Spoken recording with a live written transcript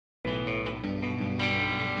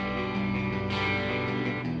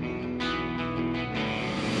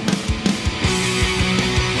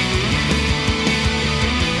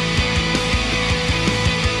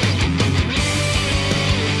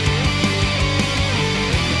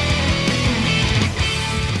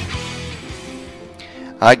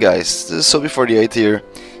Hi guys, this is Sobi48 here,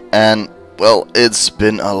 and well, it's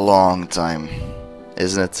been a long time,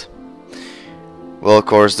 isn't it? Well, of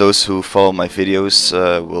course, those who follow my videos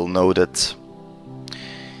will know that,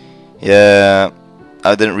 yeah,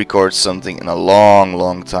 I didn't record something in a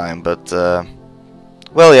long time, but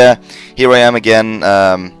well, yeah, here I am again.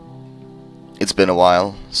 It's been a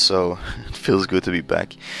while, so it feels good to be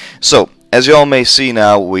back. So, as you all may see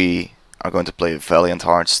now, we are going to play Valiant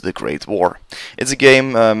Hearts: The Great War. It's a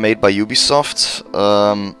game made by Ubisoft.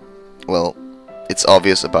 Well, it's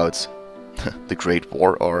obvious about the Great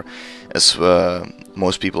War, or as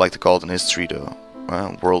most people like to call it in history, the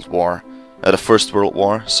World War, the First World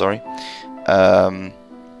War. Sorry. But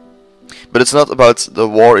it's not about the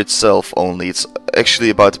war itself only. It's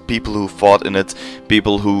actually about people who fought in it,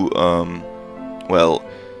 people who, well,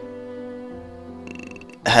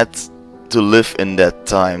 had to live in that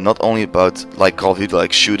time. Not only about like Call of Duty,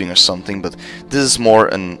 like shooting or something, but this is more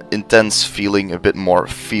an intense feeling, a bit more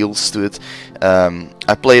feels to it.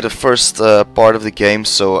 I played the first part of the game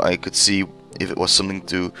so I could see if it was something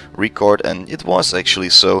to record, and it was actually.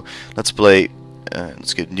 So let's play.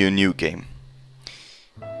 Let's get new game.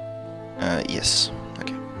 Yes.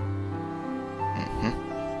 Okay.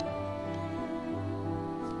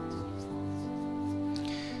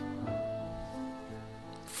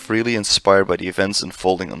 Freely inspired by the events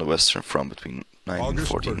unfolding on the Western Front between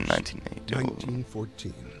 1914 and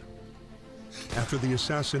 1914. After the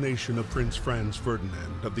assassination of Prince Franz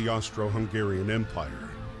Ferdinand of the Austro-Hungarian Empire,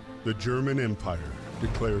 the German Empire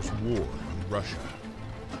declares war on Russia.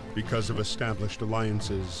 Because of established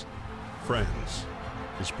alliances, France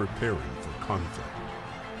is preparing for conflict.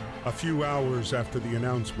 A few hours after the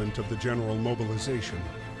announcement of the general mobilization,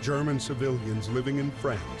 German civilians living in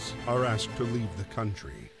France are asked to leave the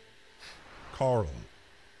country. Karl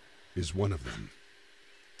is one of them.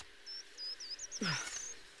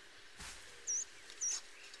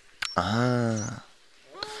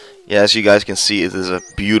 Yeah, as you guys can see, it is a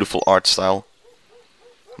beautiful art style.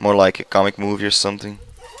 More like a comic movie or something.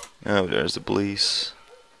 Oh, there's the police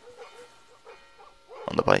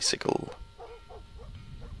on the bicycle.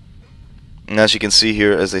 And as you can see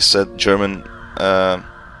here, as they said, German well,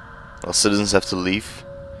 citizens have to leave.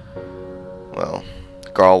 Well,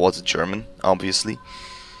 Karl was a German, obviously,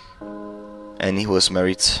 and he was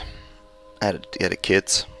married, he had a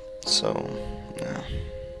kid, so yeah.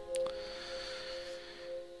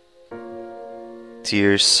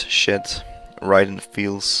 Tears shed right in the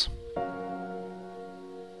fields.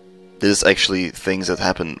 This is actually things that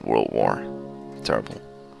happened in World War. Terrible.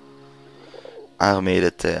 Armée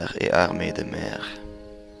de terre et armée de mer.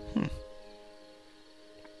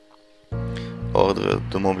 Ordre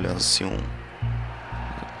de mobilisation.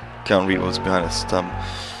 Can't read what's behind its thumb.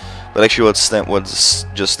 But actually what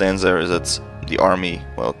just stands there is that the army,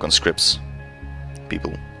 well, conscripts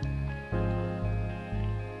people.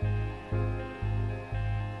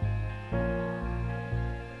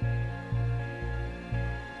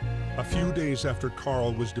 A few days after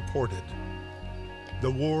Karl was deported,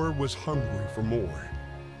 the war was hungry for more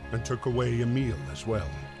and took away Emil as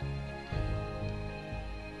well.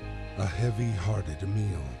 A heavy-hearted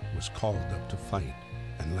Emil was called up to fight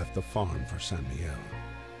and left the farm for Samuel.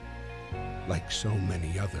 Like so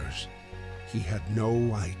many others, he had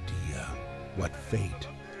no idea what fate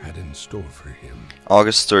had in store for him.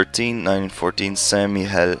 August 13, 1914, Sammy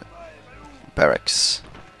had barracks.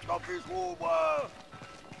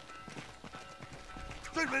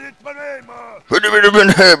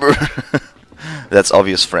 That's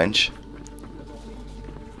obvious French.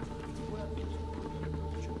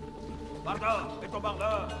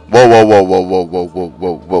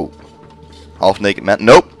 Whoa. Half naked man.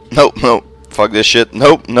 Nope. Fuck this shit.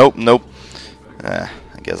 Nope. I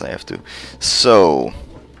guess I have to. So,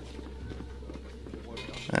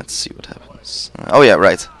 let's see what happens. Oh yeah,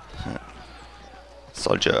 right.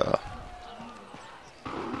 Soldier.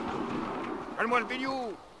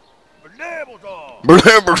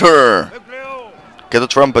 Get the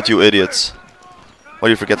trumpet, you idiots. Why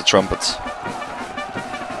do you forget the trumpet?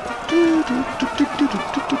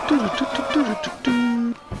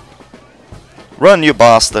 Run, you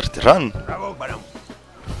bastard, run!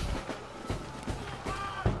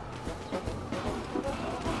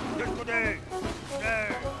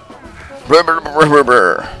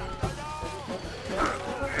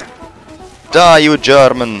 Die, you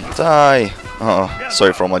German, die! Oh,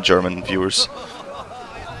 sorry for all my German viewers.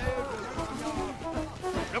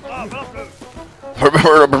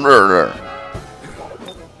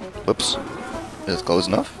 Whoops. Is it close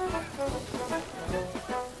enough?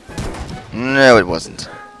 No, it wasn't.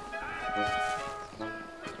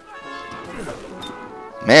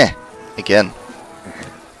 Meh. Again.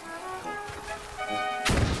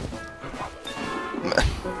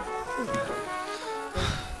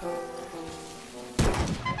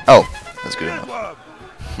 Oh, that's good enough.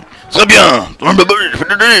 C'est bien.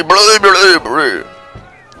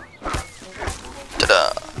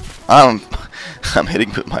 I'm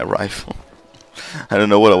hitting with my rifle. I don't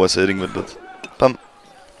know what I was hitting with, but bum.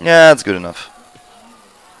 Yeah, that's good enough.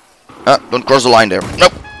 Ah, don't cross the line there.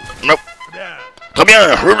 Nope. Nope. Très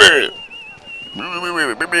bien.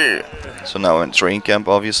 So now I'm in train camp,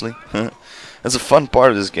 obviously. That's a fun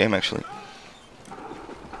part of this game, actually.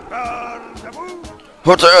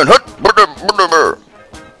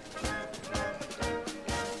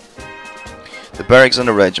 The barracks and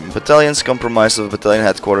the regiment. Battalions comprised of a battalion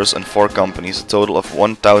headquarters and 4 companies, a total of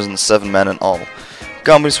 1,007 men in all.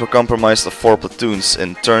 Companies were comprised of 4 platoons,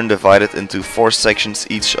 in turn divided into 4 sections,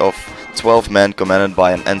 each of 12 men commanded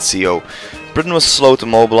by an NCO. Britain was slow to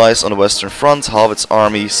mobilize on the Western Front. Half its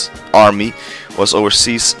army was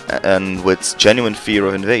overseas and with genuine fear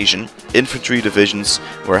of invasion. Infantry divisions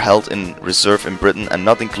were held in reserve in Britain and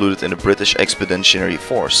not included in the British Expeditionary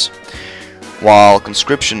Force. While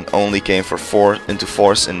conscription only came into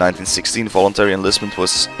force in 1916, voluntary enlistment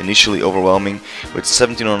was initially overwhelming, with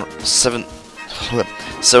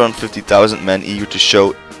 750,000 men eager to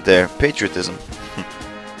show their patriotism.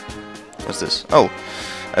 What's this? Oh,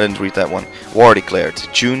 I didn't read that one. War declared.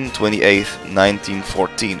 June 28,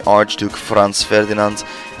 1914. Archduke Franz Ferdinand,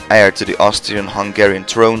 heir to the Austrian-Hungarian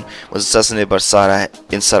throne, was assassinated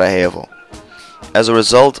in Sarajevo. As a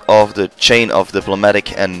result of the chain of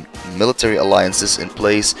diplomatic and military alliances in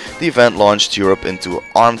place, the event launched Europe into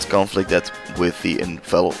armed conflict that, with the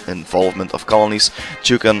involvement of colonies,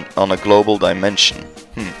 took on a global dimension.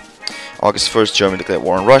 August 1st, Germany declared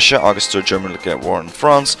war on Russia. August 3rd, Germany declared war on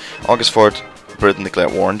France. August 4th, Britain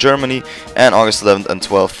declared war on Germany. And August 11th and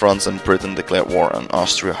 12th, France and Britain declared war on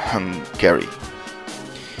Austria-Hungary.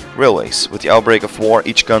 Railways. With the outbreak of war,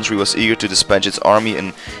 each country was eager to dispatch its army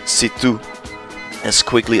in situ as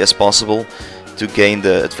quickly as possible to gain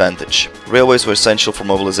the advantage. Railways were essential for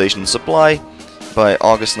mobilization and supply. By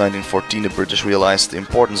August 1914, the British realized the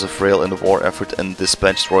importance of rail in the war effort and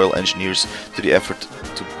dispatched Royal Engineers to the effort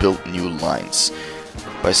to build new lines.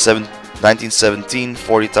 By 1917,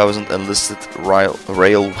 40,000 enlisted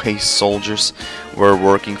railway soldiers were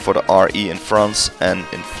working for the RE in France and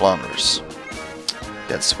in Flanders.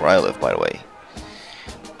 That's where I live, by the way.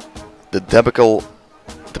 The debacle,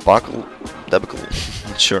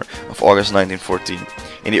 not sure, of August 1914.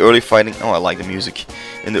 In the early fighting, oh, I like the music.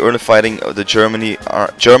 In the early fighting, the German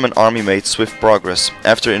army made swift progress.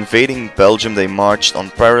 After invading Belgium, they marched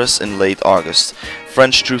on Paris in late August.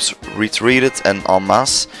 French troops retreated en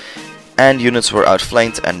masse, and units were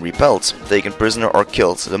outflanked and repelled, taken prisoner or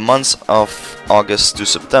killed. The months of August to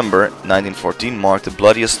September 1914 marked the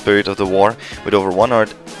bloodiest period of the war, with over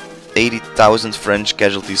 180,000 French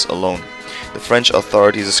casualties alone. The French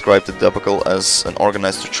authorities described the debacle as an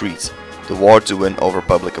organized retreat. The war to win over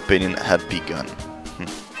public opinion had begun.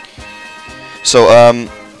 So,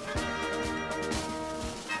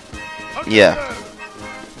 yeah.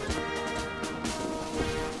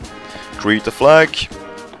 Greet the flag.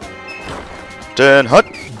 Ten hut.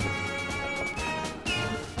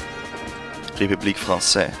 République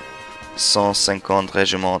Française. 150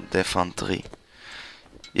 Régiment d'Infanterie.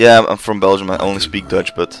 Yeah, I'm from Belgium. I only speak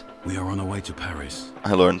Dutch, but we are on our way to Paris.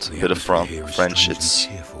 I learned a bit of French. It's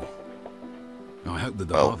I hope that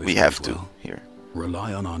the well, we have to here.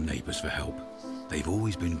 Rely on our neighbors for help. They've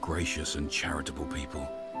always been gracious and charitable people.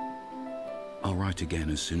 I'll write again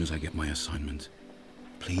as soon as I get my assignment.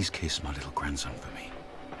 Please kiss my little grandson for me.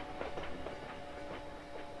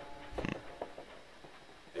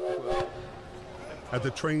 At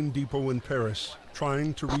the train depot in Paris,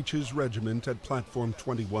 trying to reach his regiment at platform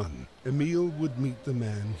 21, Emile would meet the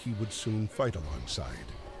man he would soon fight alongside.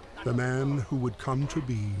 The man who would come to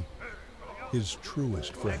be his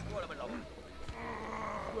truest friend.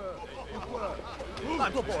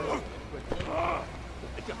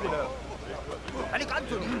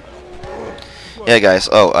 Yeah, guys.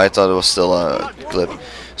 Oh, I thought it was still a clip.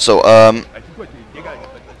 So,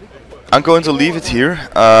 I'm going to leave it here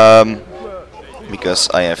because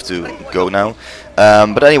I have to go now.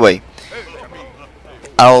 But anyway,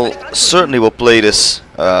 I'll certainly will play this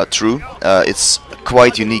through. It's a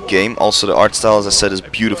quite unique game. Also, the art style, as I said, is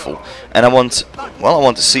beautiful, and I want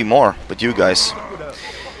to see more with you guys.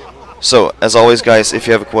 So, as always, guys, if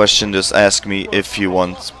you have a question, just ask me. If you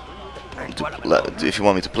want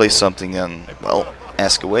me to play something, and well,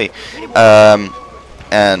 ask away. And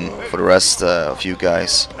for the rest of you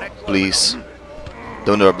guys, please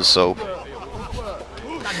don't drop the soap.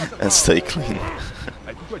 and stay clean.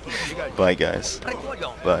 Bye guys.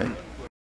 Bye.